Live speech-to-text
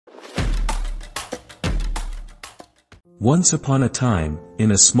Once upon a time,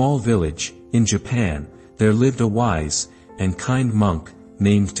 in a small village, in Japan, there lived a wise and kind monk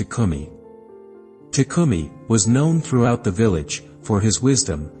named Takumi. Takumi was known throughout the village for his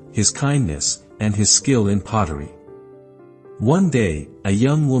wisdom, his kindness, and his skill in pottery. One day, a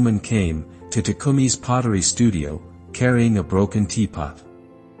young woman came to Takumi's pottery studio, carrying a broken teapot.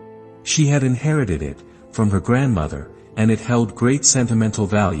 She had inherited it from her grandmother, and it held great sentimental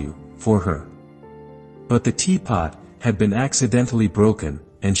value for her. But the teapot had been accidentally broken,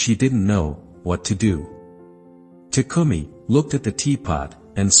 and she didn't know what to do. Takumi looked at the teapot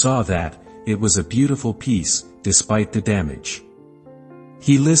and saw that it was a beautiful piece despite the damage.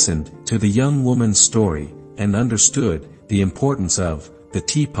 He listened to the young woman's story and understood the importance of the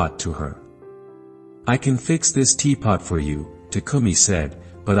teapot to her. "I can fix this teapot for you," Takumi said,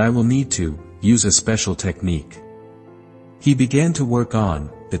 "but I will need to use a special technique." He began to work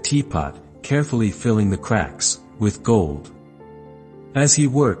on the teapot, carefully filling the cracks with gold. As he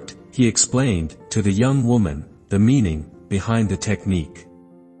worked, he explained to the young woman the meaning behind the technique.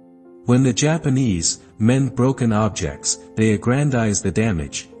 When the Japanese mend broken objects, they aggrandize the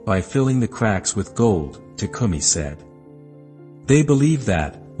damage by filling the cracks with gold, Takumi said. They believe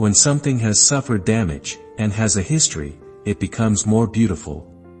that, when something has suffered damage, and has a history, it becomes more beautiful.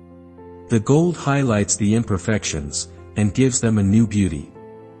 The gold highlights the imperfections, and gives them a new beauty.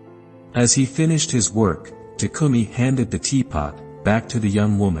 As he finished his work, Takumi handed the teapot back to the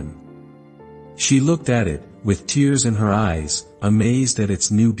young woman. She looked at it, with tears in her eyes, amazed at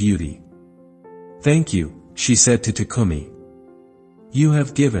its new beauty. "Thank you," she said to Takumi. "You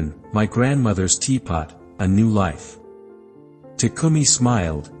have given my grandmother's teapot a new life." Takumi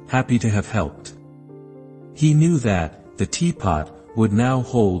smiled, happy to have helped. He knew that the teapot would now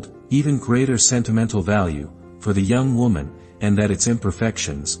hold even greater sentimental value for the young woman, and that its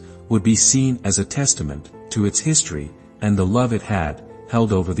imperfections would be seen as a testament to its history and the love it had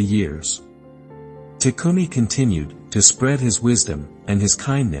held over the years. Takumi continued to spread his wisdom and his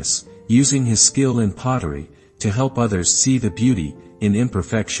kindness, using his skill in pottery to help others see the beauty in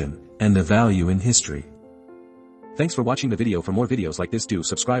imperfection and the value in history. Thanks for watching the video. For more videos like this, do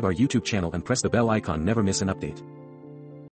subscribe our YouTube channel and press the bell icon. Never miss an update.